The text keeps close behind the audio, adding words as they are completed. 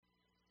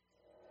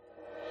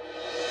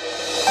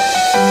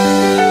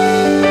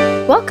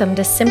Welcome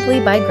to Simply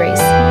by Grace,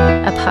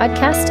 a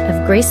podcast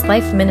of Grace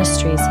Life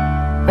Ministries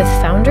with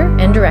founder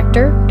and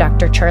director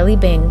Dr. Charlie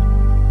Bing.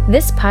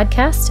 This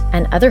podcast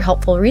and other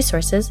helpful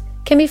resources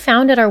can be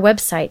found at our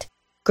website,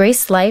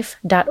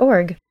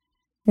 gracelife.org.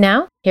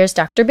 Now, here's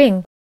Dr.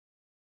 Bing.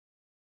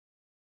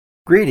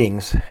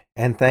 Greetings,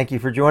 and thank you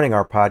for joining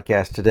our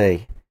podcast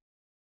today.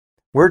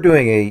 We're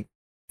doing a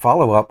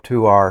follow-up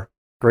to our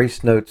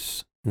Grace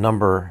Notes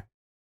number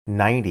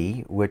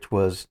 90, which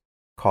was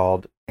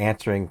called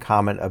Answering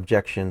Common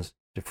Objections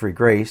to Free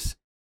Grace,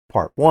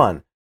 Part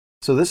 1.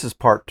 So this is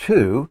Part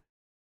 2,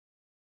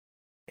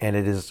 and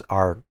it is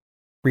our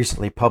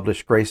recently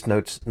published Grace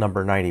Notes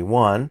number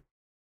 91,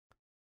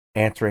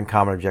 Answering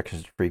Common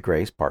Objections to Free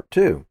Grace, Part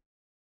 2.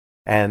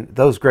 And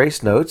those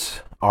Grace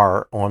Notes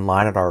are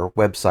online at our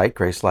website,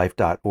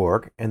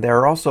 gracelife.org, and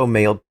they're also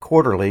mailed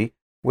quarterly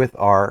with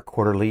our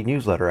quarterly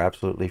newsletter,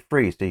 absolutely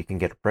free, so you can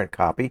get a print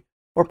copy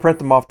or print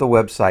them off the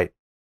website.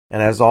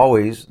 And as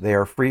always, they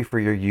are free for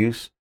your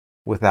use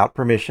without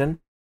permission,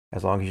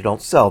 as long as you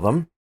don't sell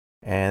them.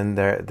 And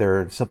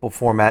they're in simple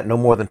format, no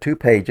more than 2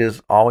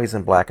 pages, always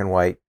in black and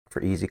white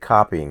for easy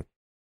copying.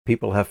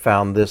 People have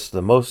found this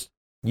the most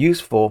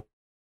useful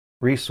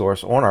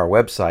resource on our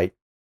website,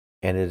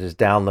 and it is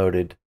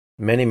downloaded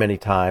many, many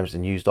times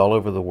and used all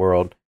over the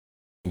world.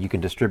 You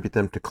can distribute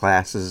them to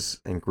classes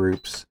and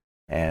groups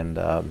and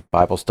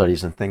Bible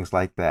studies and things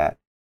like that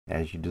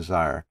as you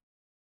desire.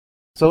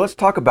 So let's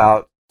talk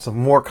about some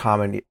more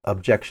common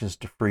objections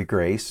to free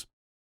grace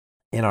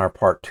in our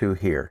Part 2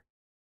 here.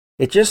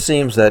 It just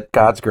seems that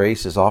God's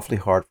grace is awfully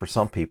hard for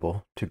some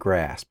people to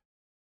grasp,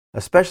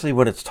 especially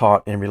when it's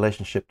taught in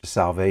relationship to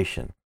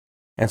salvation.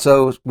 And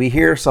so we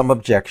hear some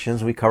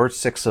objections. We covered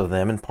 6 of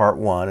them in Part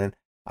 1, and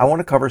I want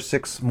to cover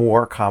 6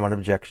 more common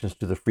objections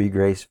to the free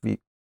grace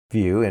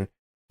view and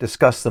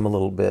discuss them a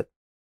little bit.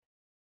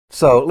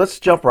 So let's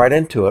jump right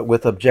into it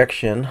with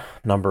objection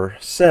number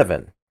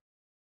 7.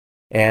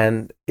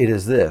 And it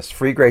is this: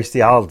 free grace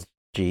theology,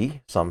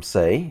 some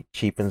say,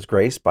 cheapens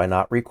grace by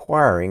not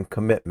requiring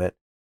commitment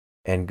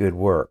and good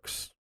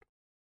works.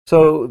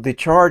 So the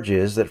charge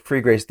is that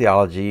free grace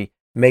theology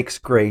makes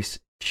grace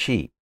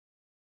cheap.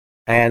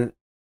 And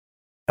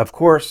of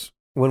course,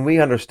 when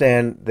we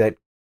understand that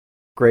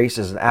grace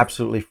is an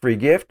absolutely free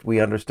gift,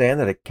 we understand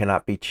that it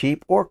cannot be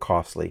cheap or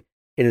costly.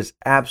 It is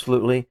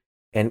absolutely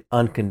and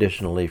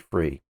unconditionally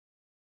free.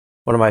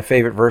 One of my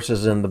favorite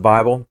verses in the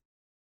Bible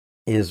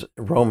is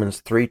Romans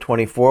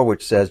 3:24,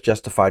 which says,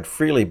 justified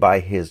freely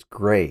by his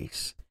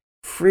grace.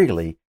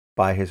 Freely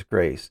by his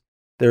grace.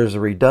 There's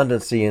a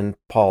redundancy in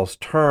Paul's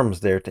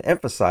terms there to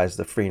emphasize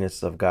the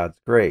freeness of God's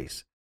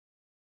grace.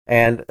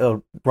 And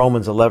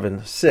Romans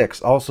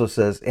 11:6 also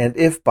says, and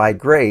if by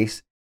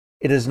grace,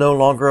 it is no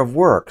longer of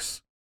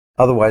works.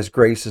 Otherwise,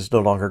 grace is no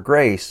longer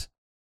grace.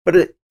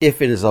 But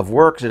if it is of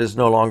works, it is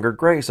no longer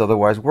grace.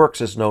 Otherwise, works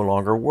is no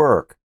longer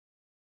work.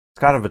 It's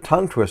kind of a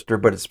tongue twister,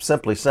 but it's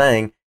simply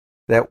saying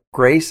that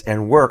grace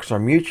and works are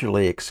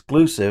mutually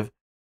exclusive,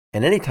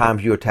 and any time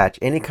you attach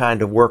any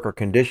kind of work or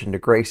condition to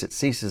grace, it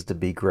ceases to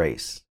be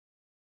grace.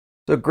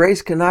 So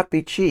grace cannot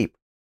be cheap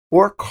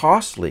or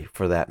costly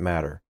for that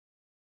matter,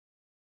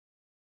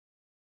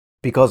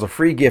 because a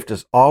free gift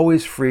is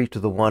always free to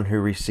the one who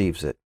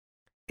receives it.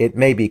 It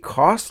may be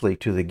costly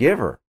to the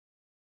giver,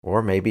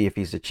 or maybe if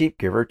he's a cheap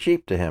giver,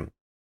 cheap to him.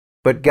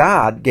 But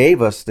God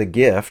gave us the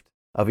gift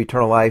of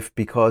eternal life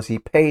because he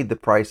paid the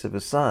price of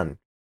his Son.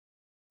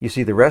 You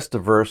see, the rest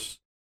of verse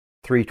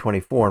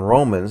 3:24 in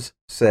Romans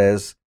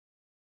says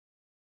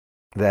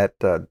that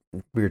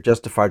we are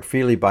justified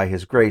freely by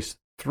his grace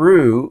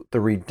through the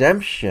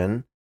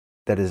redemption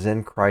that is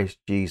in Christ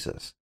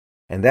Jesus.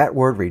 And that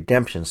word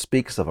redemption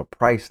speaks of a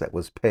price that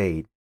was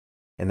paid.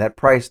 And that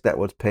price that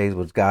was paid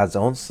was God's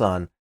own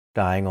Son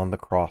dying on the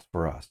cross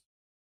for us.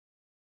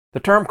 The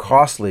term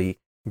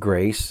costly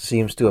grace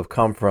seems to have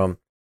come from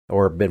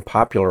or been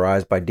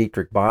popularized by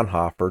Dietrich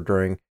Bonhoeffer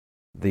during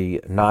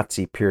the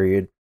Nazi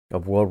period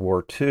of World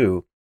War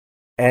II.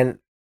 And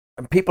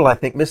people, I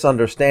think,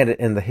 misunderstand it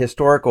in the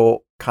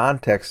historical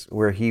context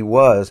where he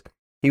was.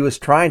 He was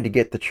trying to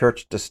get the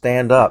church to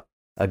stand up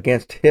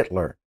against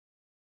Hitler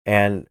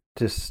and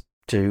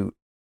to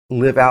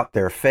live out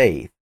their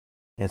faith.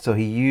 And so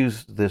he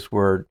used this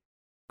word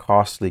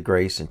costly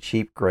grace and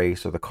cheap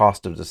grace, or the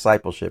cost of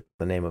discipleship,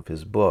 the name of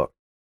his book.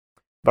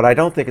 But I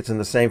don't think it's in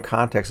the same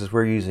context as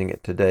we're using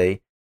it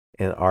today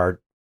in our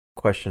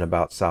question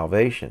about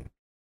salvation.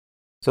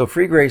 So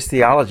free grace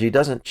theology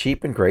doesn't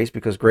cheapen grace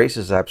because grace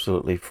is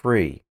absolutely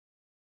free.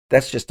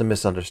 That's just a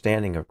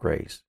misunderstanding of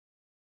grace.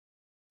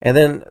 And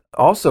then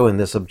also in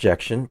this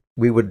objection,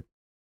 we would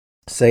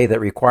say that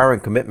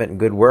requiring commitment and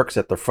good works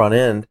at the front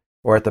end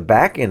or at the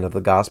back end of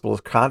the gospel is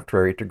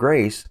contrary to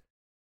grace,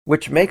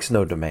 which makes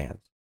no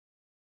demands.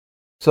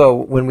 So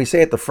when we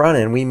say at the front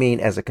end, we mean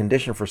as a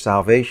condition for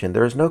salvation.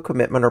 There is no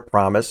commitment or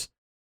promise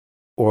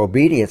or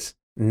obedience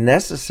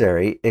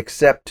necessary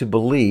except to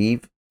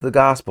believe the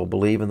gospel,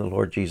 believe in the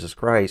Lord Jesus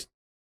Christ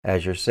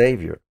as your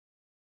Savior.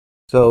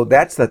 So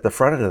that's at the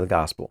front end of the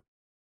gospel.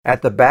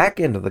 At the back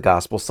end of the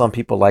gospel, some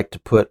people like to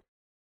put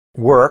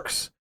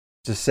works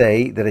to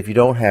say that if you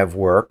don't have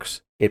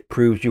works, it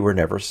proves you were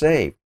never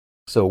saved.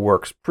 So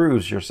works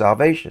proves your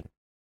salvation.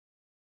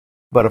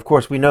 But of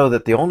course, we know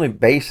that the only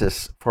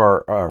basis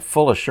for our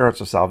full assurance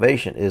of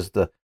salvation is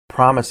the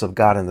promise of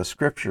God in the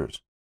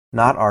Scriptures,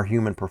 not our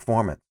human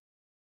performance.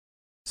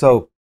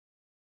 So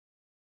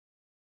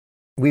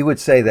we would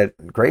say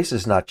that grace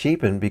is not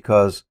cheapened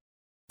because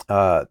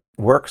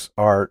works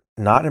are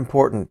not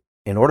important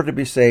in order to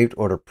be saved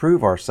or to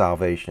prove our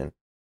salvation.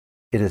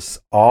 It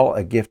is all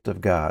a gift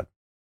of God.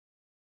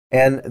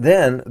 And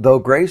then, though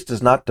grace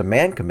does not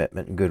demand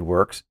commitment and good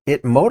works,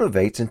 it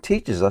motivates and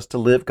teaches us to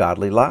live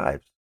godly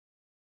lives.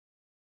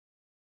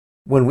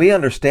 When we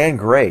understand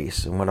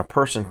grace, and when a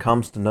person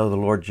comes to know the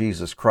Lord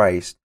Jesus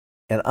Christ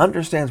and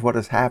understands what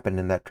has happened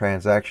in that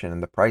transaction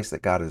and the price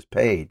that God has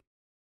paid,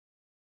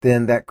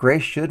 then that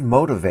grace should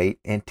motivate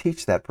and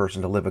teach that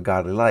person to live a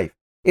godly life.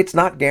 It's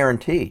not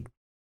guaranteed.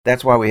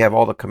 That's why we have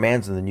all the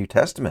commands in the New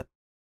Testament.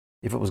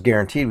 If it was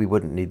guaranteed, we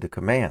wouldn't need the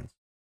commands.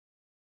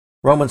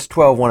 Romans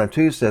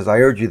 12:1-2 says, I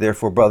urge you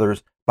therefore,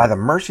 brothers, by the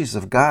mercies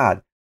of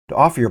God, to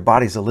offer your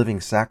bodies a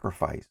living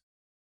sacrifice.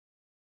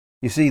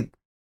 You see,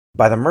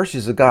 by the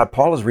mercies of God,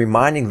 Paul is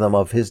reminding them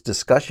of his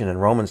discussion in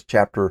Romans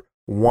chapter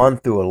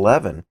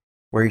 1-11,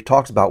 where he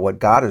talks about what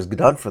God has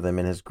done for them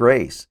in his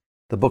grace.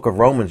 The book of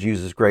Romans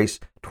uses grace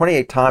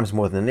 28 times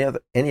more than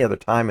any other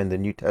time in the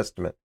New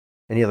Testament,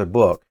 any other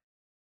book.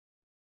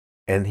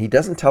 And he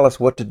doesn't tell us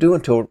what to do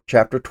until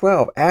chapter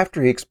 12,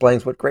 after he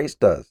explains what grace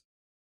does.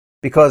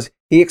 Because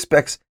he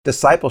expects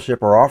discipleship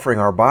or offering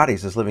our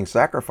bodies as living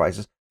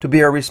sacrifices to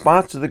be a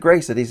response to the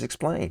grace that he's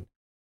explained.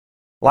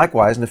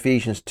 Likewise, in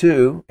Ephesians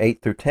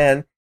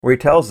 2:8-10, where he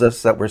tells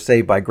us that we're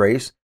saved by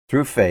grace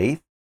through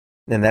faith,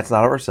 and that's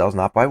not of ourselves,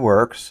 not by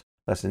works,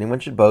 lest anyone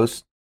should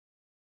boast,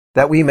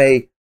 that we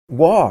may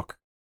walk,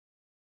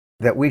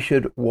 that we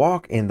should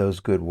walk in those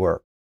good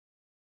works.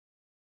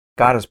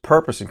 God has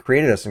purposed and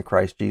created us in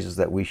Christ Jesus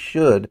that we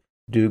should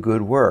do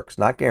good works,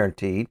 not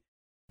guaranteed,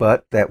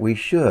 but that we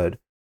should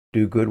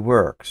do good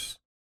works.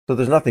 So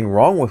there's nothing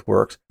wrong with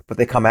works, but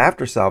they come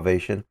after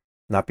salvation,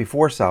 not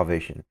before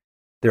salvation.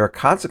 They're a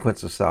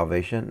consequence of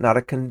salvation, not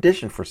a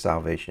condition for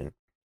salvation.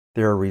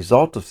 They're a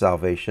result of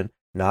salvation,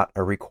 not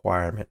a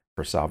requirement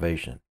for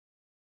salvation.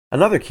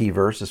 Another key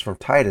verse is from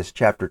Titus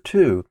chapter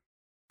 2,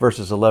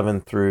 verses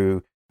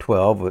 11-12,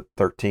 with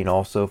 13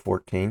 also,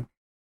 14,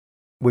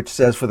 which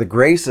says, For the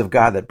grace of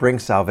God that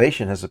brings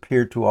salvation has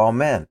appeared to all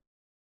men,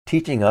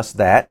 teaching us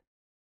that,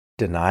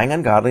 denying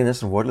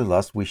ungodliness and worldly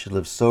lust, we should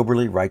live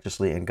soberly,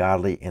 righteously, and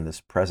godly in this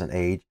present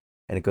age.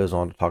 And it goes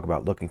on to talk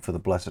about looking for the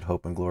blessed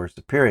hope and glorious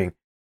appearing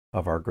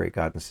of our great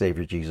God and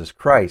Savior Jesus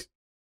Christ.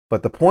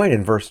 But the point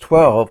in verse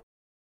 12,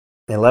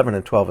 11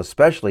 and 12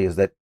 especially, is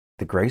that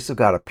the grace of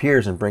God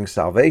appears and brings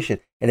salvation,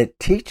 and it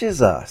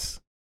teaches us,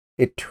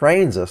 it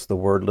trains us, the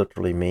word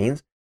literally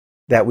means,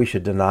 that we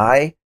should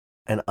deny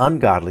an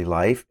ungodly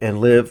life and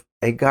live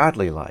a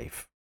godly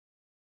life.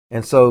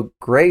 And so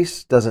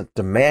grace doesn't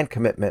demand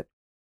commitment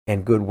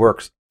and good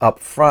works up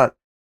front,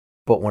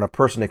 but when a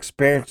person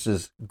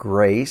experiences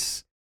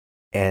grace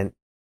and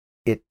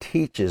it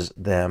teaches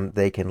them,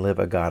 they can live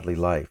a godly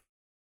life.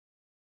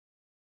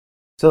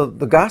 So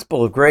the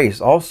gospel of grace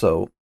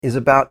also is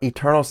about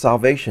eternal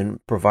salvation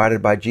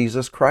provided by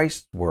Jesus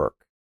Christ's work.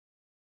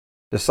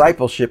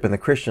 Discipleship in the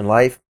Christian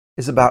life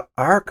is about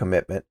our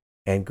commitment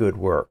and good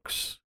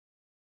works.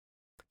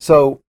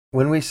 So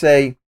when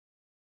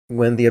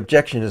the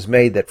objection is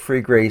made that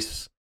free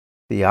grace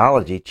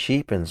theology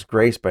cheapens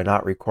grace by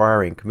not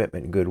requiring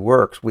commitment and good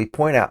works, we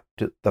point out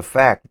to the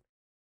fact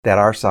that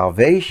our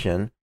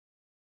salvation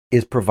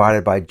is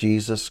provided by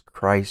Jesus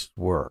Christ's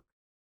work.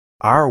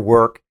 Our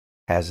work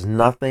has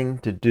nothing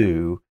to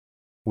do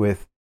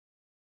with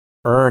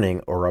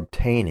earning or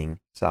obtaining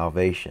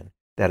salvation.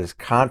 That is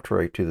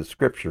contrary to the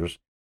Scriptures,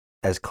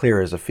 as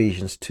clear as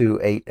Ephesians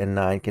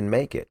 2:8-9 can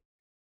make it.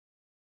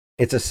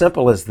 It's as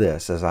simple as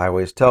this, as I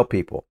always tell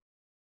people.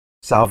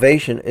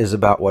 Salvation is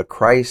about what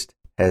Christ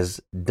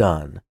has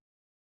done,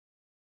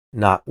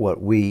 not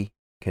what we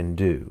can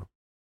do.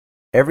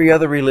 Every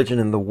other religion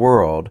in the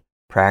world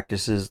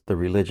practices the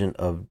religion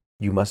of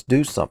you must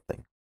do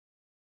something.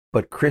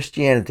 But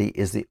Christianity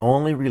is the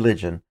only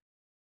religion,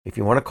 if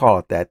you want to call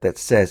it that, that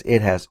says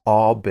it has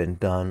all been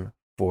done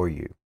for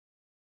you.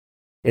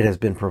 It has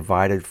been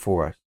provided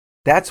for us.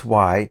 That's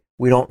why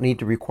we don't need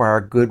to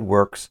require good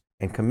works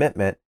and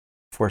commitment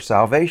for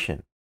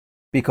salvation,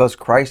 because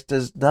Christ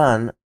has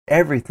done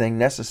everything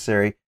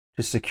necessary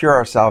to secure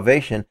our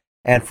salvation,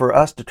 and for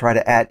us to try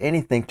to add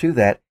anything to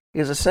that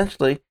is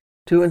essentially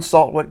to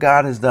insult what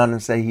God has done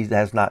and say he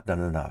has not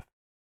done enough.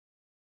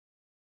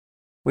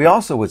 We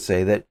also would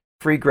say that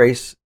free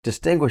grace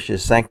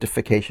distinguishes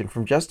sanctification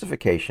from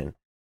justification,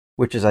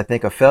 which is, I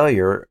think, a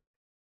failure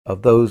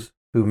of those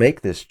who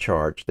make this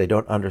charge. They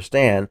don't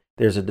understand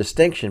there's a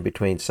distinction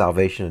between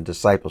salvation and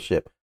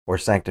discipleship, or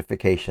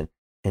sanctification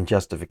and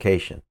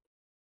justification.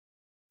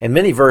 And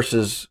many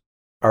verses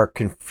are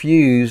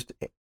confused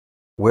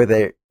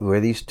where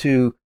these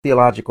two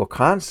theological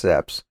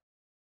concepts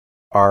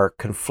are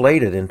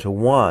conflated into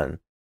one.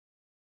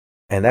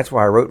 And that's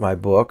why I wrote my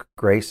book,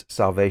 Grace,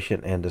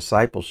 Salvation, and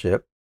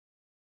Discipleship,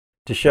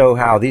 to show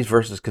how these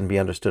verses can be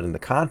understood in the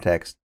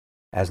context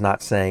as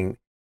not saying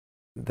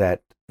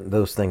that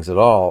those things at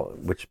all,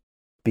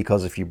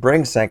 because if you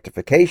bring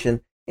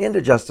sanctification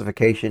into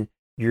justification,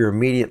 you're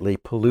immediately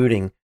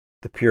polluting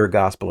the pure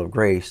gospel of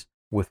grace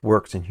with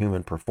works and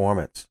human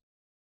performance.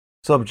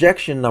 So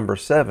objection number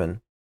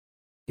 7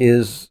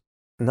 is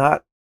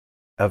not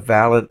a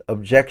valid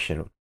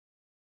objection.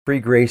 Free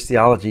grace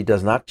theology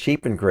does not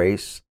cheapen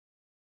grace.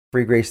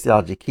 Free grace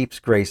theology keeps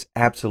grace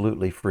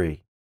absolutely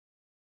free.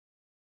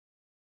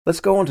 Let's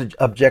go on to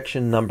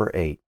objection number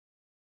 8.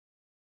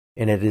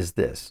 And it is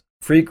this: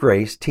 free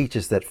grace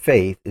teaches that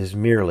faith is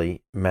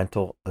merely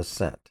mental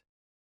assent.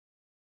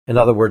 In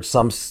other words,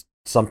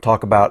 some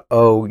talk about,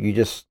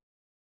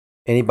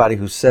 anybody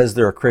who says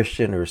they're a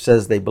Christian or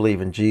says they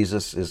believe in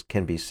Jesus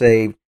can be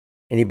saved.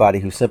 Anybody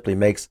who simply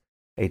makes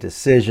a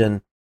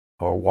decision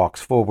or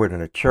walks forward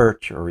in a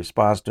church or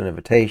responds to an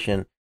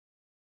invitation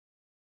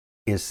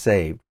is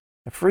saved.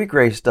 Free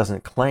grace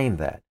doesn't claim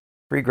that.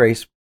 Free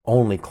grace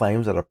only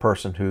claims that a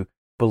person who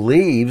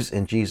believes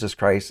in Jesus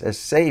Christ as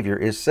Savior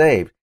is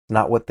saved. It's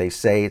not what they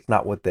say, it's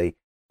not what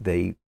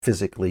they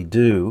physically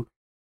do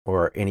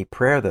or any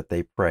prayer that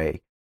they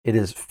pray. It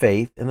is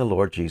faith in the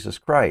Lord Jesus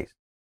Christ.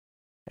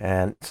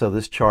 And so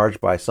this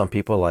charge by some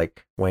people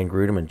like Wayne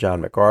Grudem and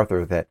John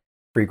MacArthur that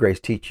free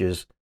grace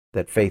teaches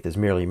that faith is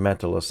merely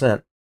mental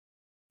assent.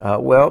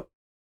 Well,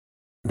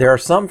 there are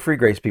some free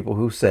grace people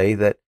who say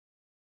that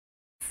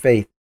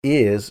faith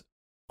is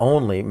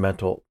only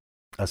mental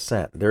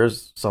assent.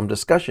 There's some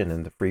discussion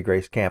in the free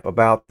grace camp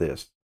about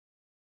this.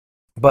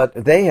 But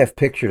they have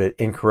pictured it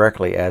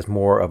incorrectly as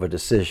more of a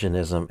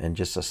decisionism and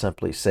just a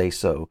simply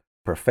say-so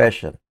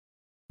profession,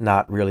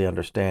 not really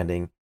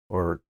understanding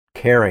or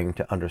caring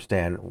to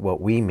understand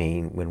what we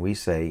mean when we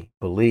say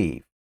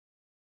believe.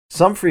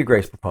 Some free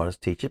grace proponents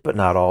teach it, but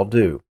not all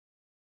do.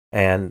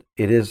 And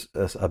it is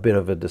a bit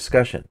of a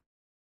discussion.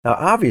 Now,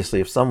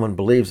 obviously, if someone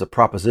believes a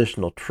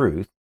propositional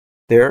truth,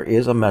 there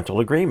is a mental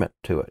agreement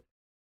to it.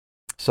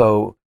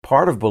 So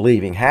part of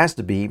believing has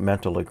to be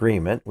mental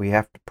agreement. We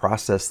have to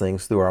process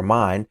things through our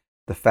mind,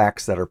 the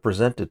facts that are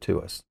presented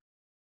to us.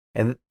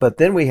 But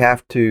then we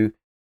have to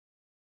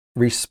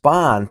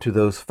respond to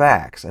those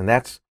facts, and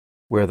that's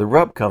where the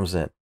rub comes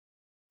in.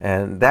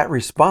 And that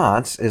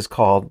response is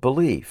called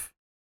belief.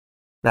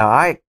 Now,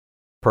 I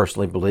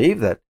personally believe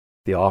that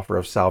the offer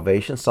of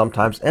salvation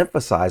sometimes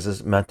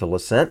emphasizes mental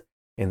assent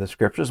in the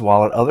scriptures,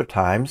 while at other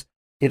times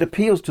it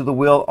appeals to the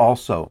will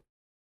also.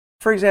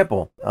 For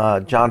example,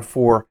 John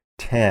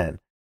 4:10,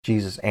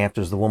 Jesus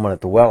answers the woman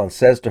at the well and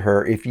says to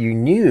her, if you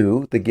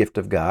knew the gift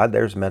of God,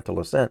 there's mental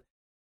assent,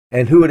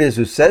 and who it is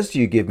who says to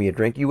you, give me a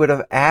drink, you would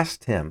have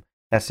asked him.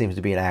 That seems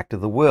to be an act of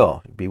the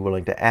will. Be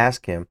willing to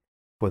ask him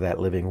for that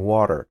living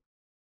water.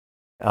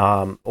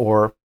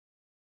 Or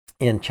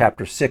in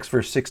chapter 6,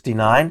 verse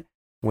 69,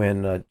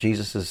 when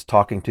Jesus is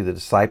talking to the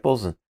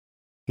disciples, and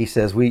he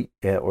says,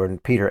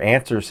 Peter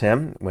answers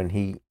him when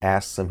he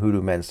asks him, who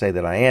do men say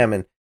that I am?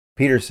 And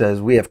Peter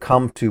says, we have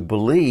come to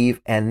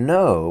believe and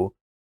know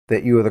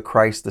that you are the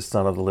Christ, the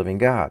Son of the living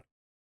God.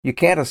 You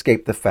can't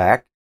escape the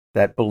fact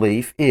that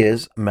belief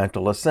is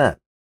mental assent,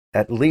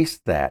 at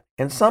least that.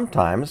 And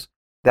sometimes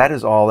that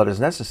is all that is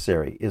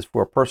necessary, is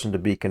for a person to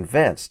be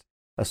convinced,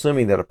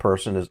 assuming that a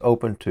person is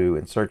open to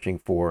and searching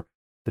for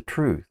the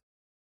truth.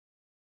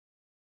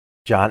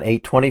 John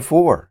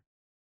 8:24,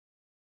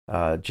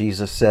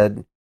 Jesus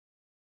said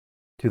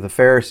to the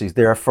Pharisees,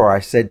 therefore I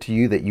said to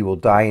you that you will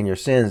die in your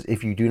sins.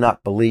 If you do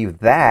not believe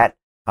that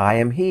I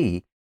am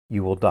he,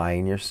 you will die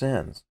in your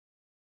sins.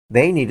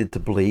 They needed to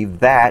believe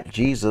that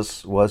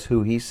Jesus was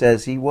who he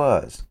says he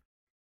was,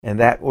 and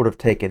that would have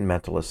taken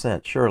mental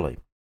assent, surely.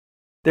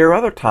 There are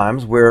other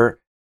times where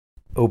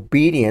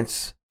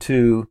obedience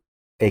to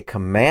a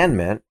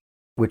commandment,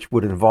 which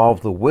would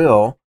involve the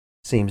will,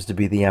 seems to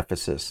be the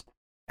emphasis,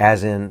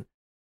 as in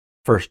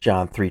 1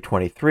 John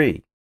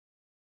 3:23,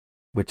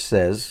 which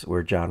says,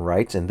 where John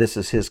writes, and this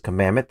is his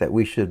commandment, that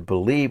we should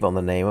believe on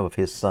the name of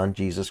his Son,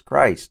 Jesus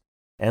Christ,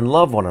 and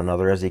love one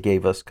another as he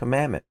gave us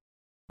commandment.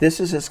 This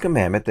is his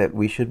commandment, that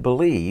we should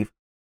believe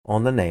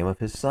on the name of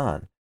his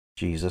Son,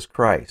 Jesus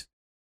Christ.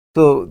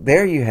 So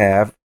there you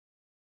have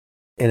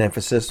an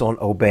emphasis on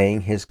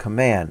obeying his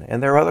command.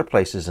 And there are other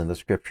places in the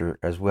scripture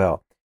as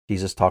well.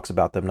 Jesus talks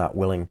about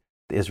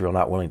Israel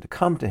not willing to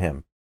come to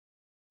him,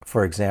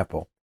 for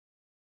example.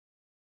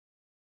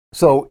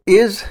 So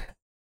is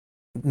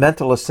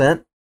mental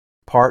assent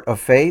part of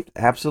faith?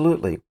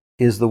 Absolutely.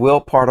 Is the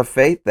will part of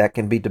faith? That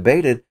can be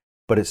debated,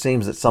 but it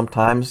seems that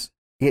sometimes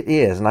it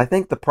is. And I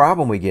think the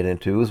problem we get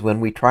into is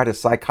when we try to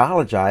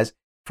psychologize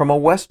from a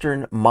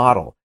Western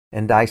model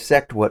and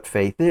dissect what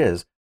faith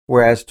is,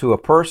 whereas to a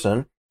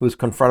person who's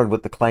confronted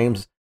with the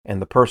claims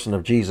and the person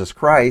of Jesus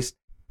Christ,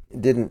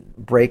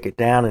 didn't break it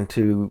down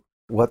into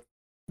what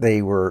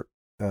they were,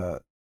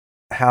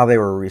 how they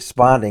were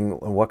responding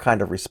and what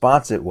kind of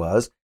response it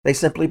was. They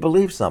simply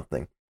believe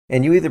something.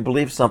 And you either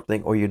believe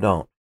something or you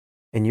don't.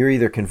 And you're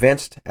either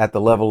convinced at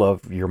the level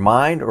of your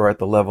mind or at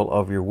the level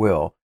of your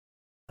will.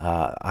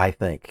 I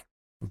think.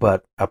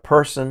 But a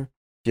person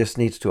just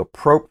needs to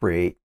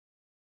appropriate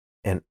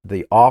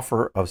the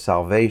offer of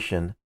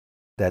salvation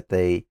that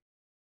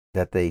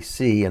they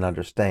see and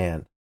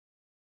understand.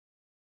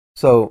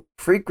 So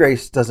free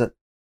grace doesn't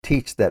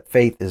teach that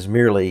faith is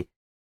merely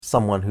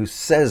someone who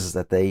says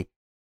that they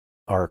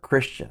are a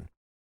Christian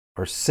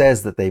or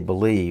says that they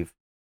believe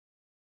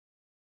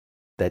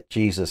that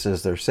Jesus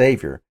is their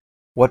Savior.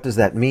 What does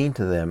that mean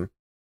to them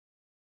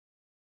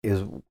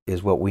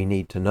is what we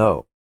need to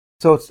know.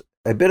 So it's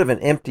a bit of an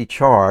empty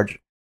charge,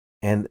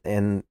 and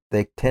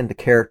they tend to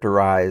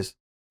characterize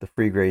the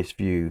free grace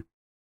view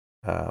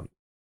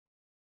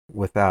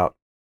without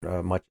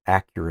much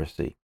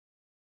accuracy.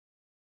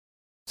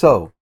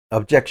 So,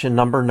 objection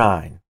number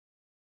 9.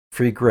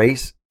 Free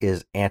grace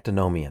is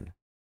antinomian.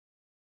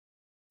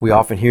 We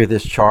often hear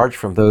this charge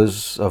from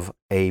those of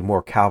a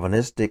more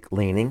Calvinistic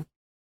leaning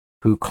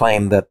who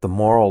claim that the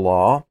moral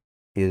law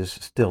is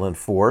still in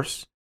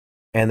force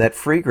and that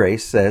free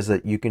grace says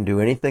that you can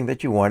do anything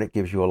that you want. It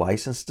gives you a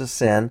license to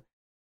sin,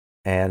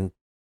 and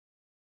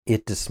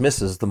it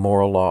dismisses the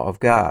moral law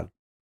of God.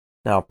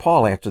 Now,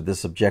 Paul answered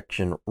this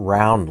objection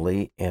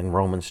roundly in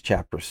Romans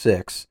chapter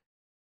 6,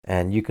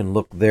 and you can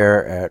look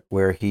there at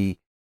where he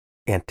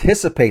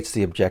anticipates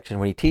the objection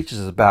when he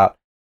teaches about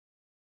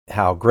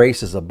how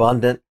grace is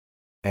abundant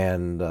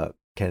and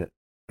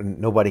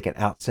nobody can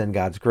out-sin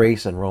God's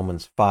grace in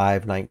Romans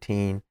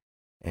 5:19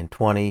 and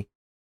 20.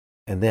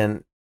 And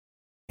then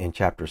in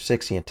chapter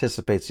 6, he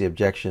anticipates the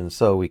objection,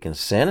 so we can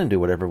sin and do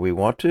whatever we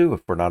want to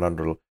if we're not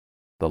under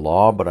the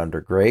law but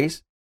under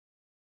grace.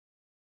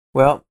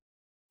 Well,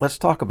 let's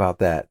talk about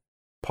that.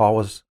 Paul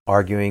was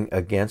arguing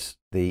against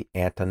the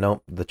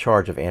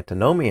charge of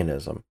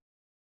antinomianism.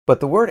 But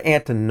the word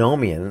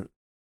antinomian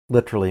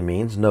literally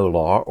means no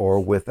law or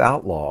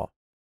without law.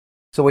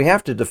 So we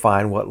have to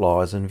define what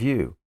law is in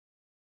view.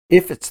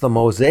 If it's the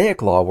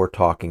Mosaic law we're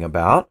talking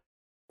about,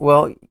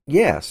 well,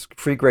 yes,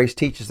 free grace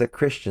teaches that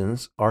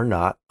Christians are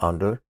not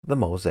under the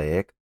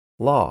Mosaic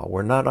law.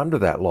 We're not under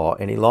that law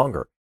any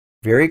longer.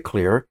 Very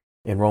clear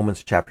in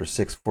Romans chapter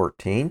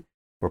 6:14,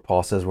 where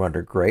Paul says we're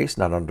under grace,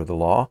 not under the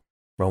law.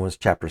 Romans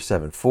chapter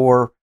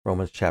 7:4,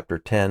 Romans chapter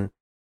 10,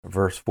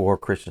 verse 4,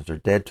 Christians are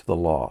dead to the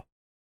law.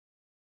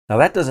 Now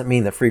that doesn't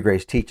mean that free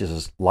grace teaches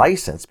us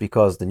license,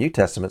 because the New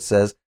Testament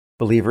says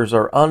believers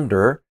are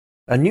under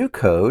a new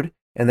code,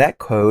 and that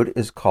code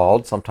is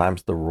called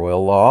sometimes the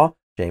royal law,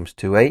 James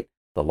 2:8,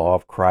 the law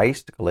of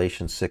Christ,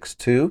 Galatians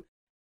 6:2,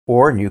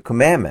 or new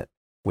commandment,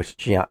 which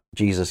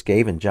Jesus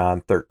gave in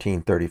John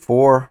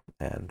 13:34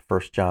 and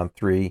 1 John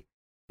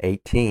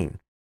 3:18.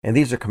 And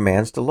these are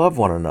commands to love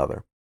one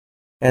another.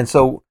 And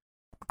so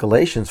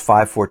Galatians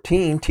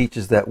 5:14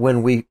 teaches that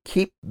when we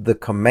keep the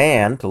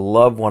command to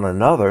love one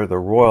another, the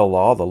royal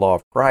law, the law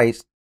of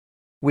Christ,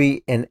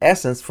 we in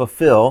essence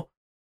fulfill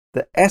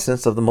the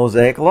essence of the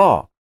Mosaic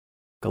law.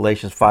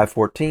 Galatians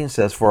 5:14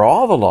 says, "For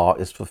all the law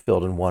is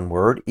fulfilled in one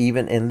word,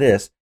 even in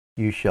this,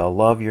 you shall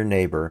love your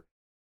neighbor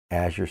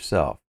as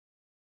yourself."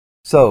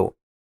 So,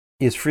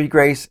 is free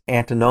grace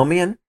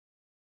antinomian?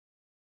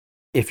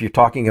 If you're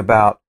talking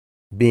about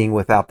being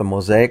without the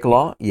Mosaic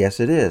law, yes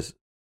it is.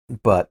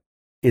 But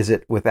is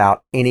it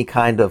without any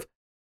kind of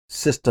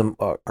system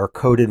or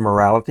coded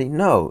morality?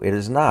 No, it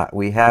is not.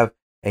 We have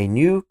a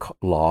new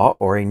law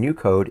or a new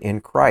code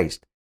in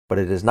Christ, but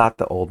it is not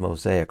the old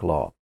Mosaic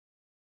law.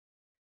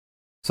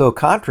 So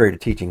contrary to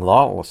teaching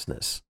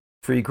lawlessness,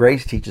 free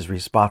grace teaches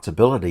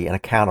responsibility and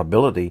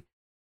accountability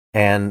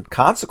and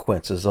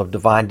consequences of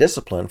divine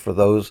discipline for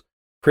those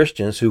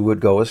Christians who would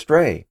go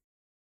astray.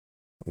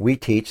 We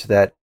teach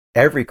that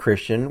every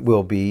Christian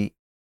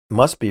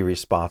must be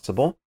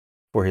responsible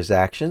for his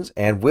actions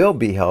and will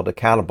be held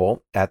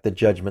accountable at the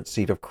judgment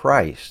seat of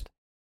Christ,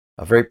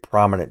 a very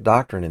prominent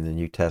doctrine in the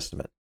New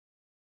Testament.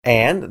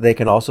 And they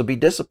can also be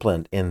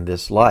disciplined in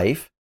this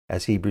life,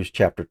 as Hebrews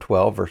chapter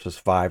 12, verses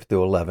 5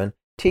 through 11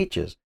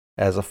 teaches,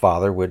 as a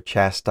father would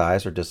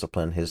chastise or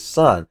discipline his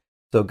son.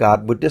 So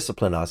God would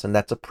discipline us, and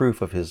that's a proof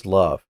of his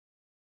love.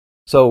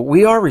 So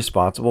we are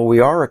responsible, we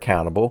are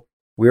accountable.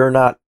 We are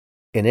not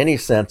in any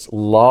sense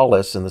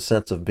lawless in the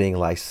sense of being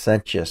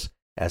licentious,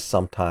 as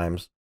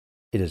sometimes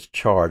it is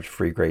charged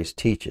free grace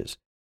teaches.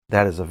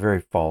 That is a very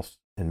false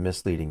and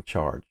misleading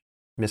charge,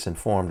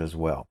 misinformed as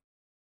well.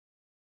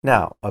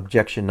 Now,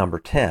 objection number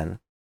 10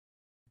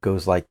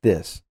 goes like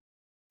this.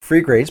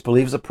 Free grace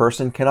believes a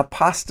person can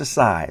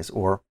apostatize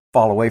or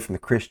fall away from the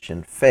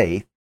Christian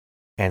faith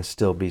and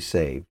still be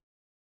saved.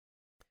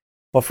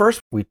 Well,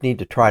 first we need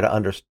to try to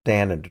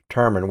understand and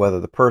determine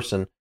whether the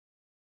person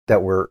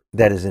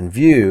that is in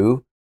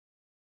view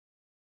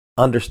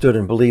understood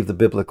and believed the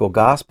biblical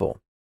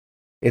gospel.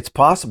 It's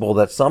possible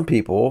that some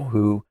people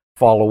who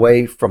fall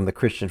away from the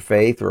Christian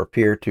faith or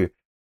appear to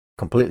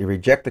completely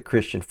reject the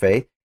Christian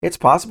faith, it's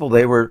possible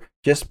they were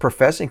just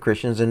professing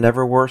Christians and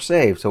never were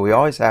saved. So we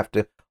always have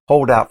to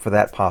hold out for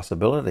that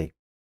possibility,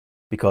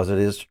 because it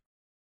is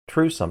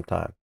true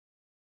sometimes.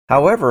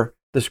 However,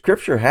 the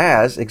Scripture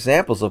has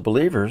examples of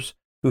believers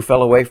who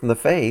fell away from the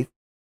faith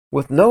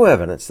with no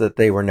evidence that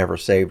they were never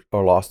saved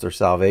or lost their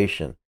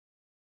salvation.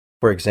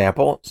 For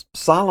example,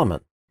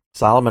 Solomon.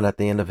 Solomon, at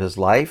the end of his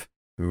life,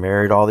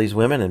 married all these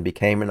women and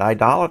became an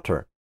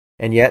idolater.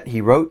 And yet he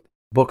wrote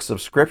books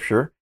of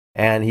scripture,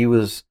 and he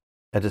was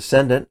a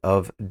descendant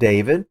of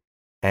David,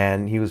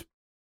 and he was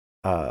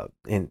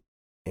in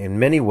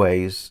many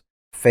ways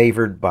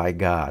favored by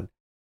God.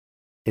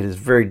 It is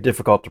very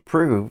difficult to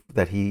prove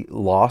that he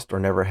lost or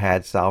never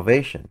had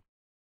salvation.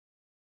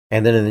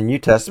 And then in the New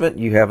Testament,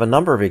 you have a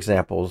number of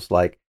examples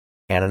like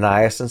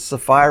Ananias and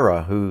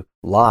Sapphira, who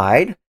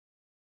lied,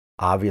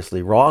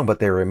 obviously wrong, but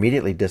they were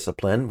immediately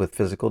disciplined with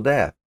physical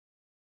death.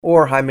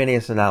 Or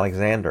Hymenaeus and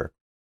Alexander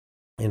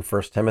in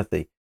 1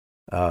 Timothy,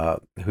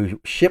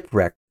 who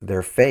shipwrecked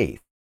their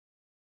faith.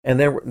 And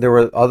there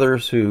were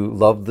others who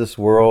loved this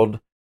world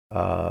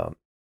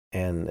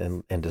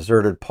and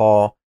deserted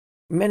Paul.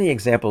 Many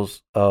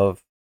examples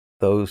of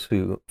those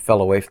who fell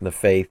away from the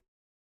faith,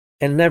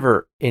 and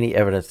never any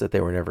evidence that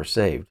they were never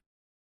saved.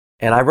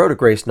 And I wrote a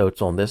Grace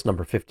Notes on this,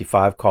 number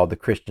 55, called The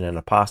Christian and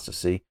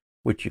Apostasy,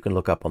 which you can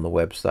look up on the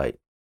website,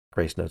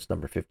 Grace Notes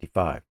number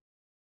 55.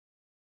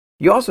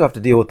 You also have to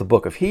deal with the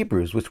book of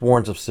Hebrews, which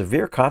warns of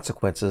severe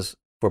consequences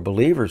for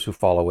believers who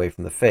fall away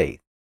from the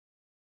faith.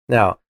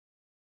 Now,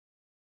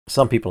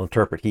 some people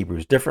interpret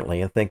Hebrews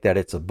differently and think that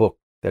it's a book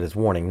that is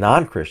warning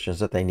non-Christians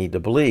that they need to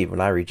believe,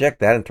 and I reject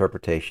that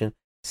interpretation.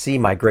 See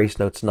my Grace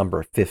Notes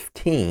number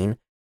 15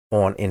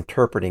 on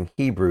interpreting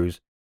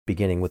Hebrews,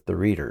 beginning with the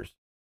readers.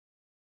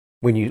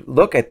 When you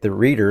look at the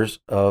readers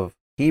of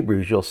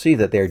Hebrews, you'll see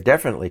that they're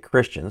definitely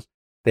Christians.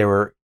 They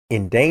were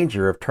in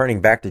danger of turning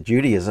back to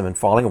Judaism and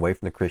falling away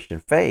from the Christian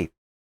faith.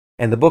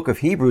 And the book of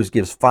Hebrews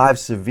gives 5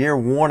 severe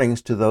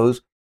warnings to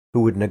those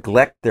who would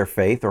neglect their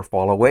faith or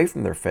fall away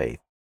from their faith.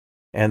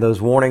 And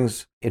those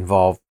warnings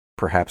involve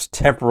perhaps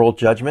temporal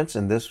judgments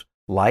in this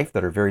life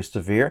that are very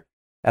severe,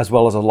 as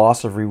well as a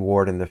loss of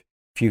reward in the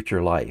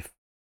future life.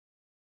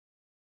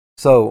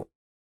 So,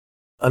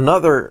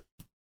 another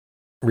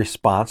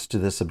response to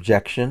this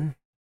objection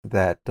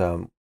that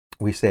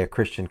we say a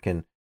Christian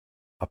can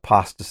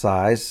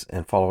apostatize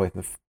and fall away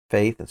from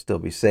faith and still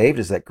be saved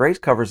is that grace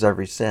covers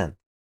every sin.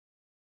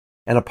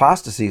 And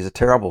apostasy is a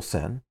terrible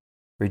sin.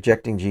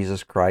 Rejecting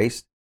Jesus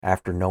Christ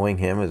after knowing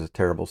him is a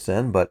terrible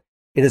sin, but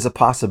it is a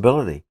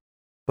possibility.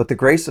 But the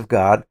grace of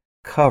God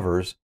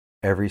covers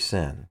every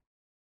sin.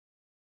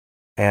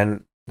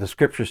 And the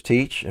scriptures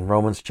teach in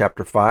Romans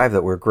chapter 5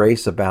 that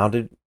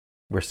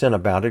where sin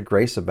abounded,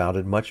 grace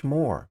abounded much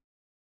more.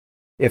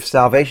 If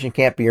salvation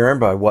can't be earned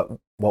by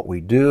what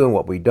we do and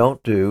what we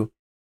don't do,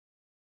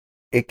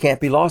 it can't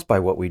be lost by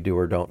what we do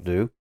or don't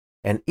do.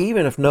 And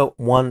even if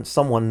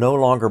someone no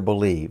longer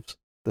believes,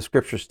 the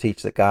scriptures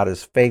teach that God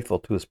is faithful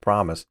to his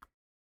promise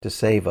to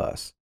save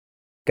us.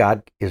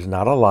 God is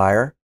not a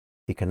liar.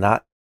 He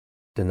cannot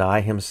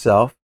deny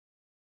himself.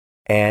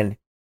 And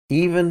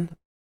even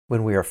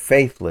when we are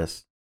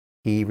faithless,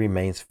 he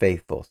remains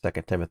faithful,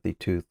 2 Timothy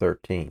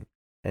 2:13.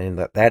 And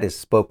that is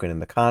spoken in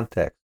the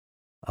context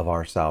of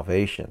our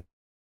salvation.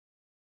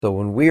 So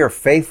when we are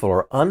faithful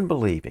or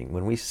unbelieving,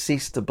 when we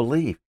cease to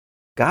believe,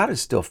 God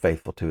is still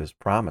faithful to his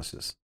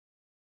promises.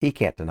 He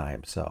can't deny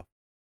himself.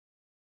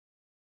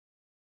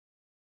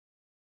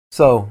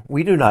 So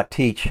we do not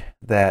teach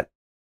that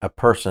a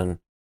person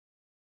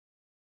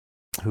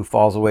who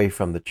falls away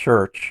from the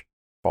church,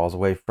 falls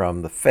away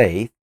from the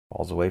faith,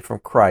 falls away from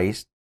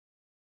Christ,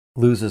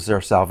 loses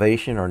their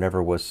salvation or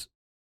never was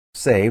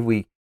saved.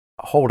 We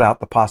hold out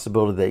the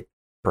possibility that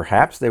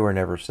perhaps they were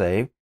never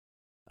saved.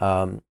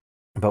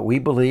 But we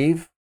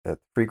believe that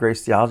free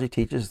grace theology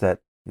teaches that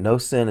no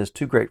sin is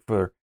too great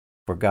for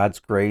God's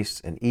grace,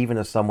 and even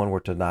if someone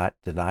were to not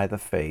deny the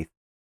faith,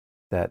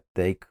 that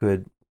they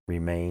could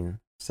remain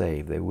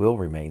saved. They will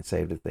remain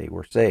saved if they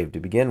were saved to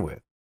begin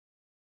with.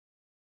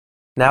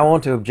 Now on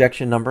to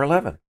objection number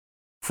 11.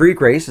 Free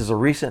grace is a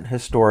recent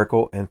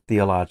historical and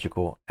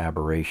theological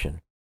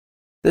aberration.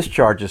 This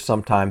charge is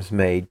sometimes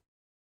made,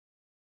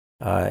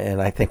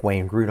 and I think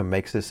Wayne Grudem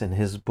makes this in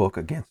his book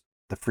Against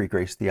the Free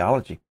Grace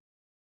Theology.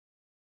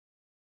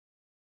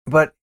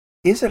 But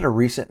is it a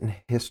recent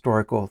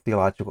historical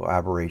theological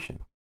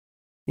aberration?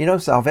 You know,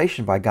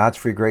 salvation by God's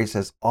free grace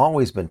has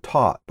always been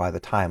taught by the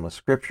timeless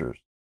scriptures.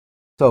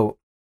 So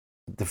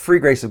the free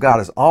grace of God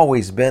has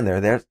always been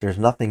there. There's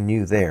nothing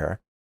new there.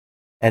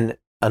 And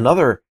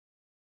another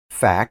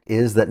fact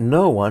is that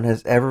no one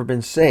has ever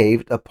been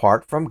saved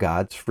apart from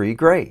God's free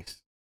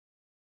grace.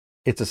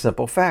 It's a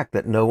simple fact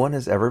that no one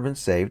has ever been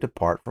saved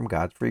apart from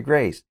God's free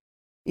grace.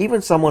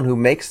 Even someone who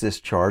makes this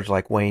charge,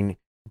 like Wayne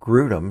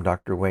Grudem,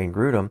 Dr. Wayne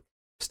Grudem,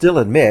 still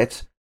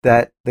admits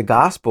that the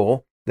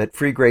gospel that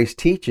free grace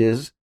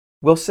teaches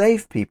will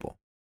save people.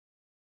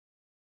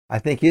 I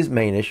think his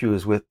main issue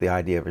is with the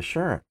idea of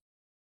assurance.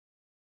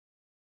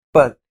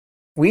 But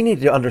we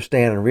need to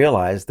understand and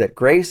realize that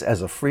grace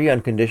as a free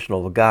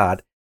unconditional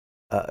gift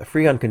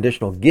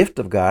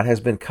of God has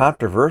been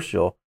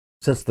controversial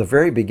since the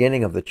very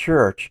beginning of the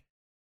church.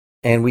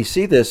 And we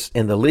see this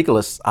in the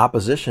legalists'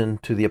 opposition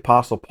to the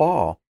Apostle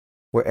Paul.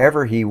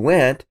 Wherever he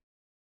went,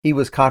 he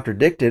was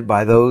contradicted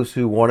by those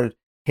who wanted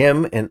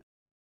him and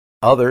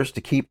others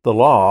to keep the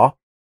law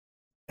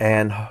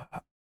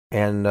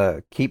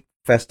and keep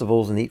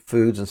festivals and eat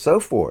foods and so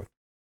forth.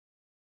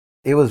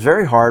 It was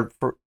very hard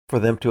for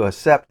them to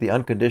accept the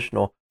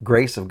unconditional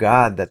grace of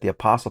God that the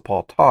Apostle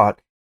Paul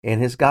taught in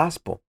his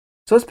gospel.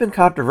 So it's been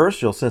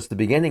controversial since the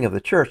beginning of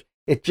the church.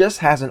 It just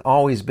hasn't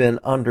always been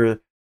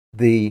under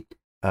the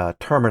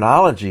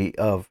terminology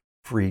of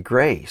free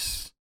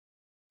grace.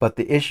 But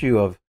the issue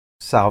of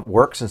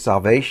works and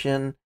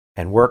salvation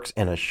and works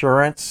and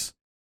assurance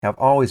have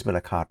always been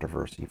a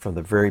controversy from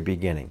the very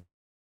beginning.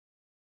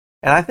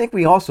 And I think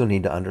we also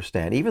need to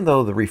understand, even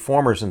though the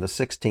reformers in the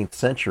 16th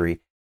century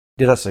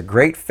did us a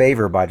great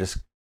favor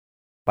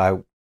by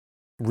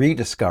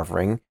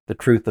rediscovering the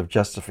truth of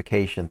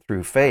justification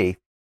through faith,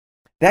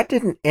 that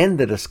didn't end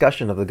the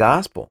discussion of the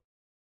gospel.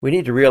 We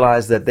need to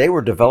realize that they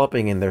were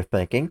developing in their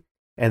thinking,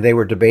 and they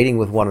were debating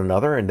with one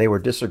another, and they were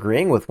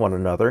disagreeing with one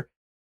another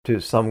to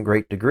some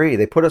great degree.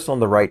 They put us on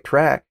the right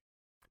track,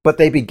 but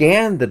they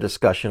began the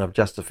discussion of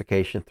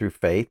justification through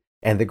faith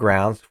and the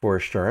grounds for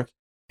assurance,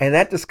 and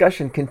that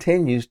discussion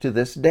continues to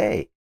this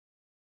day.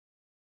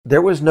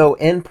 There was no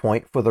end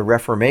point for the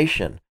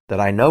Reformation that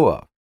I know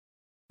of.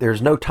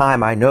 There's no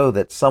time I know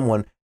that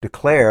someone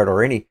declared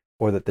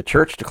or that the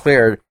church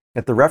declared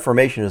that the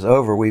Reformation is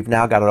over, we've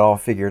now got it all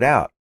figured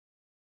out.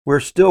 We're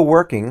still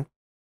working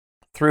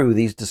through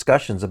these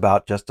discussions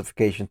about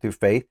justification through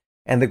faith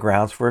and the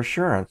grounds for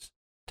assurance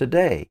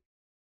today.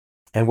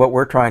 And what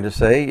we're trying to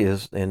say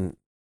is, in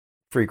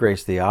free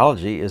grace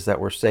theology, is that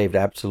we're saved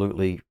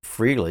absolutely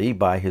freely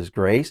by his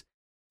grace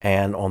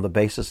and on the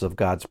basis of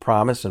God's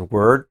promise and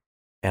word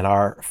and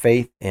our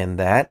faith in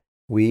that,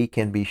 we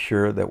can be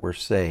sure that we're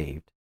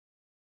saved.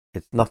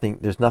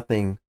 There's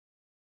nothing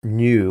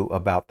new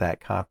about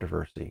that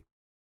controversy.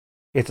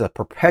 It's a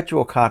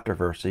perpetual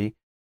controversy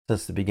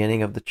since the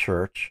beginning of the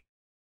church.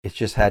 It's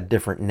just had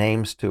different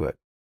names to it.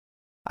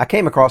 I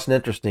came across an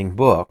interesting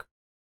book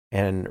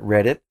and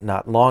read it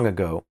not long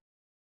ago,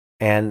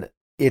 and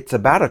it's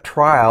about a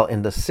trial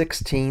in the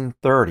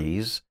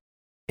 1630s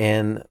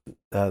in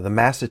the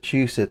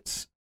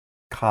Massachusetts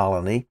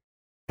colony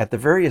at the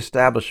very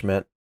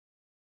establishment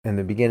in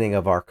the beginning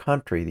of our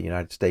country, the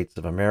United States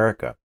of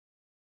America.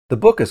 The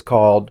book is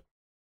called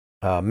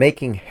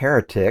Making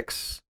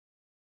Heretics,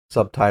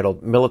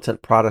 subtitled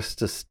Militant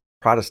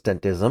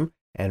Protestantism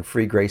and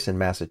Free Grace in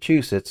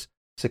Massachusetts,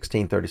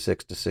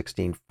 1636 to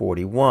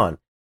 1641.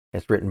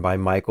 It's written by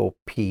Michael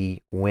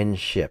P.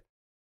 Winship,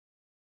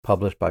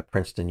 published by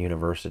Princeton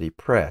University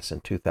Press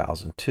in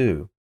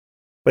 2002.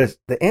 But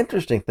the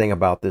interesting thing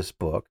about this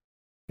book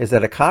is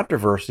that a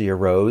controversy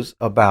arose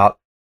about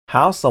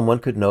how someone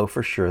could know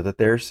for sure that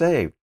they're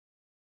saved.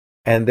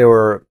 And there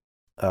were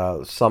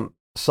some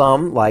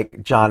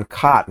like John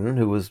Cotton,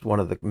 who was one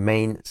of the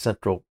main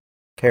central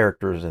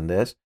characters in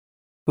this,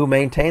 who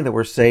maintained that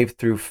we're saved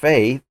through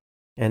faith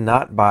and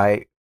not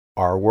by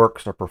our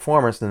works or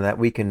performance, and that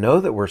we can know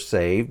that we're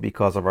saved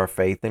because of our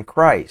faith in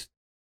Christ.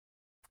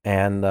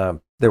 And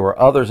there were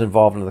others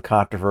involved in the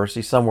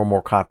controversy. Some were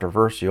more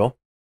controversial.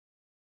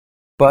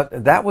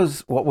 But that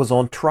was what was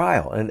on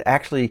trial, and it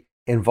actually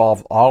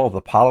involved all of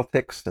the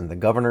politics and the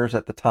governors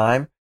at the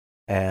time.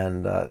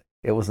 And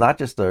it was not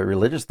just a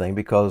religious thing,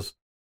 because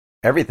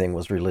everything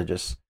was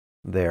religious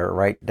there,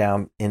 right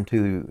down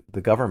into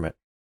the government.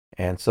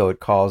 And so it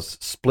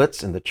caused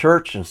splits in the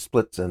church and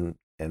splits in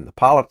the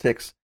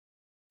politics.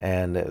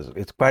 And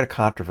it's quite a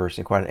controversy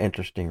and quite an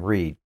interesting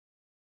read.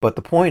 But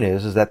the point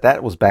is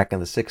that was back in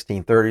the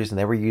 1630s, and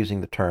they were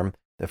using the term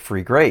the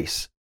free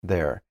grace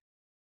there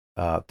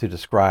to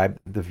describe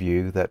the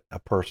view that a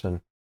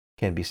person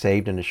can be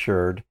saved and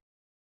assured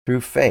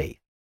through faith.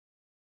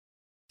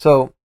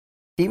 So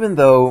even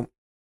though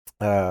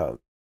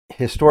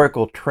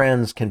historical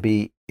trends can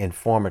be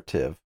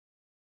informative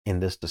in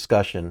this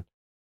discussion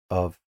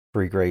of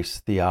free grace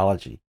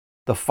theology,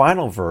 the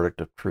final verdict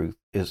of truth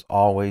is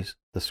always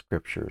the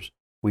Scriptures.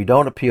 We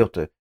don't appeal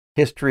to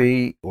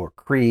history or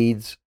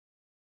creeds,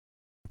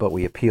 but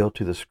we appeal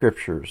to the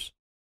Scriptures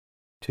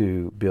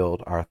to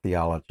build our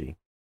theology.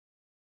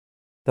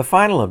 The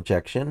final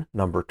objection,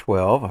 number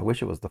 12, I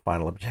wish it was the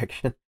final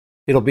objection.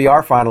 It'll be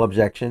our final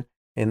objection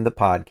in the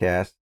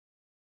podcast.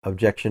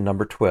 Objection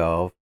number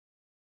 12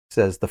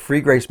 says the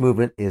free grace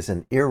movement is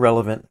an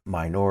irrelevant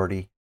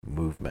minority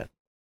movement.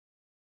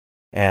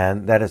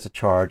 And that is a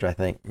charge, I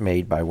think,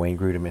 made by Wayne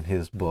Grudem in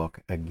his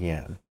book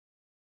again.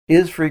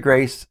 Is free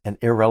grace an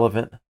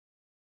irrelevant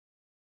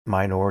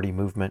minority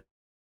movement?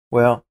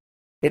 Well,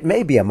 it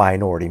may be a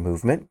minority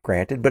movement,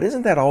 granted, but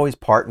isn't that always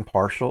part and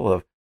parcel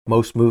of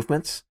most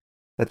movements?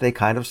 That they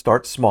kind of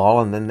start small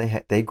and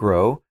then they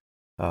grow.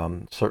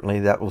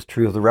 Certainly that was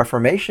true of the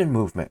Reformation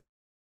movement.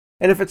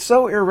 And if it's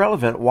so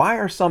irrelevant, why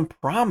are some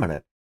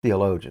prominent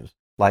theologians,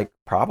 like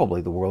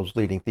probably the world's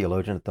leading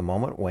theologian at the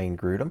moment, Wayne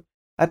Grudem,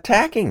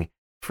 attacking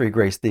free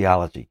grace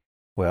theology?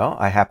 Well,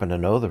 I happen to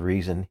know the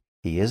reason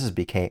he is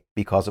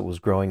because it was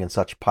growing in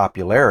such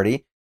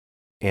popularity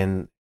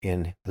in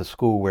the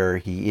school where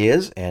he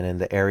is and in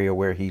the area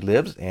where he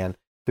lives and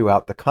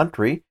throughout the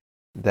country,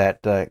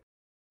 that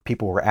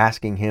people were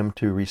asking him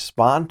to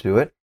respond to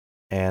it.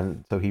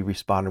 And so he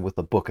responded with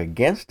a book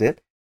against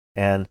it.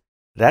 And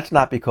that's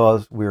not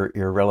because we're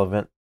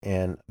irrelevant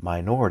and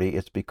minority.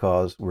 It's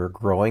because we're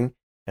growing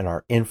in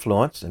our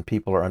influence and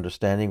people are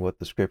understanding what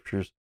the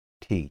scriptures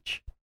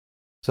teach.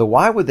 So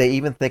why would they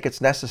even think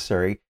it's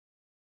necessary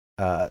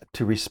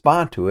to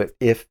respond to it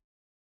if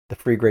the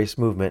free grace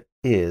movement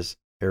is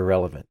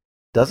irrelevant?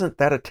 Doesn't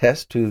that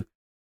attest to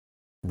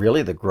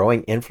really the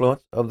growing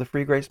influence of the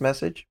free grace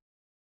message?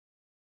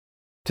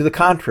 To the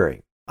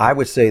contrary, I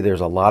would say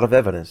there's a lot of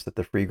evidence that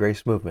the free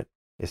grace movement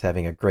is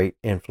having a great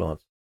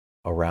influence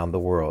around the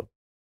world.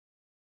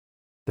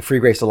 The Free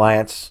Grace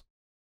Alliance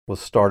was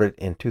started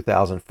in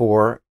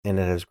 2004, and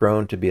it has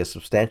grown to be a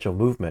substantial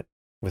movement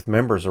with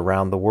members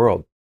around the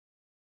world.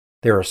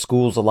 There are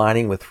schools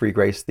aligning with free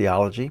grace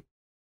theology,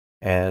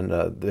 and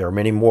there are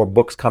many more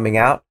books coming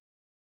out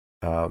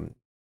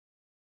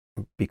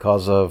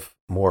because of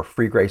more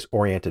free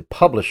grace-oriented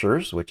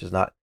publishers, which has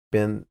not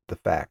been the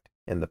fact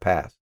in the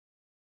past.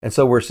 And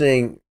so we're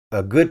seeing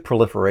a good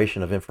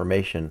proliferation of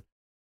information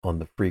on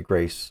the free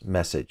grace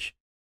message,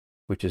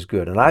 which is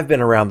good. And I've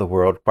been around the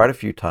world quite a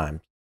few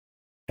times,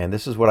 and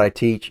this is what I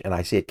teach, and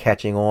I see it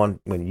catching on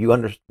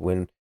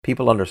when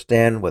people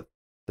understand what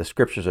the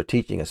scriptures are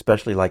teaching,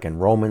 especially like in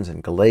Romans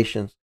and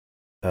Galatians.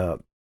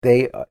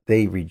 They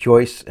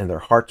rejoice and their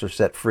hearts are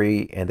set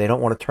free, and they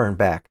don't want to turn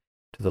back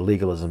to the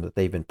legalism that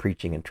they've been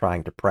preaching and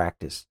trying to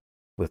practice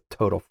with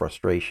total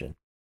frustration.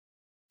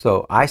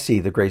 So I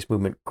see the grace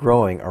movement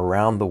growing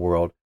around the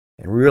world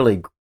and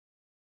really,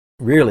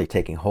 really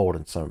taking hold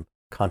in some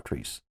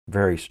countries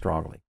very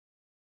strongly.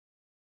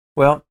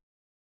 Well,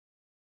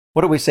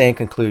 what do we say in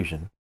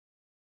conclusion?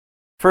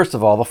 First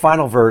of all, the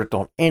final verdict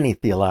on any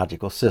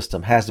theological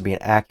system has to be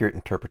an accurate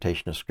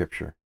interpretation of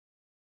Scripture.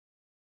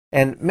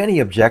 And many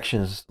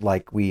objections,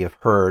 like we have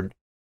heard,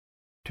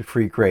 to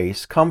free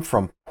grace come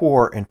from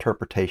poor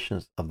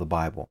interpretations of the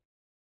Bible.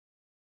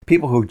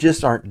 People who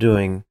just aren't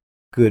doing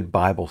good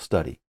Bible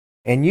study.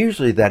 And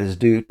usually that is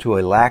due to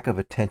a lack of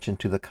attention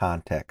to the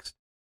context.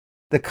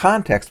 The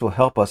context will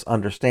help us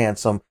understand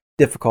some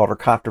difficult or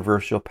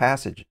controversial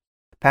passages.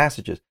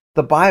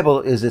 The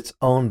Bible is its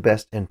own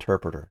best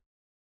interpreter.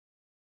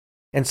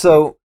 And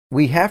so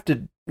we have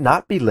to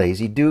not be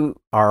lazy, do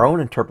our own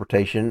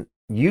interpretation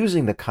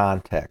using the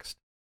context,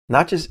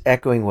 not just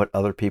echoing what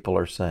other people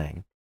are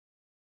saying.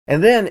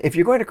 And then if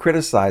you're going to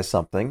criticize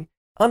something,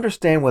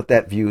 understand what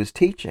that view is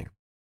teaching.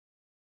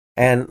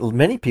 And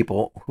many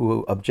people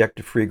who object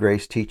to free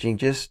grace teaching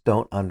just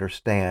don't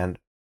understand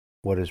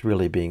what is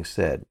really being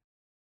said.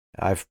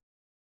 I've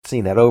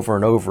seen that over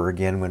and over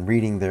again when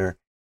reading their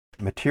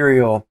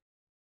material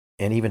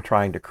and even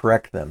trying to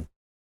correct them.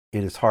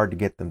 It is hard to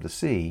get them to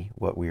see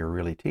what we are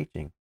really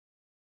teaching.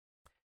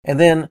 And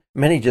then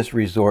many just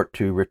resort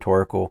to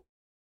rhetorical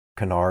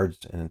canards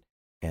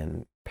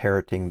and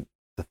parroting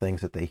the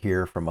things that they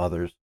hear from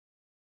others.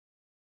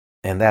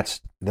 And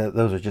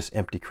those are just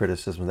empty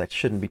criticisms that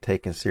shouldn't be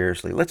taken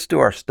seriously. Let's do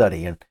our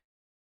study and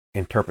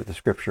interpret the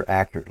Scripture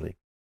accurately.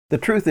 The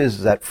truth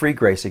is that free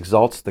grace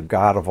exalts the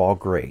God of all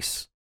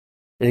grace.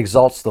 It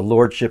exalts the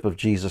lordship of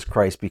Jesus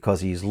Christ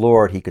because He's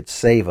Lord. He could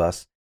save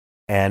us,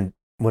 and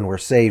when we're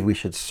saved, we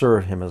should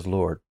serve Him as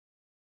Lord.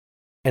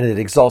 And it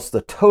exalts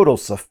the total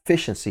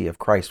sufficiency of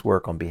Christ's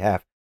work on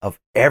behalf of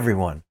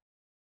everyone.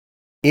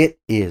 It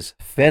is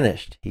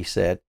finished, He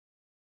said,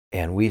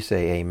 and we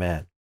say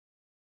amen.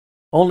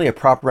 Only a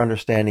proper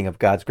understanding of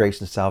God's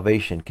grace and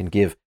salvation can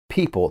give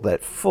people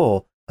that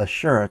full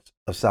assurance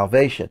of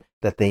salvation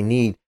that they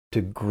need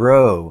to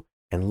grow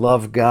and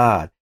love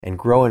God and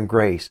grow in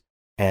grace,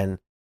 and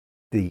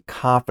the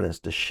confidence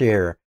to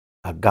share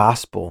a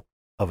gospel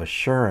of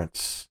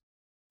assurance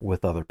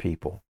with other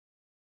people.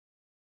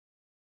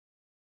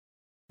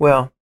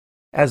 Well,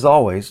 as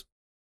always,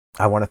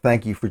 I want to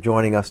thank you for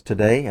joining us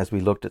today as we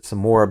looked at some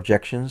more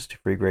objections to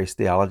free grace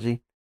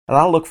theology, and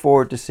I'll look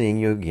forward to seeing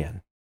you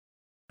again.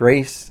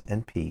 Grace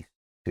and peace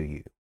to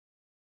you.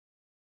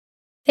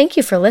 Thank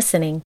you for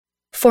listening.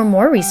 For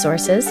more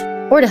resources,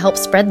 or to help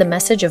spread the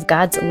message of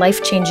God's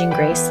life-changing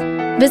grace,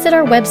 visit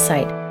our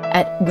website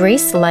at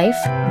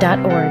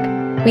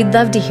gracelife.org. We'd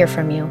love to hear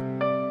from you.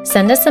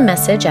 Send us a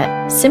message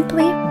at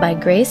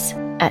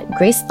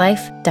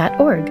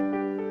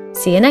simplybygrace@gracelife.org.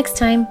 See you next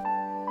time.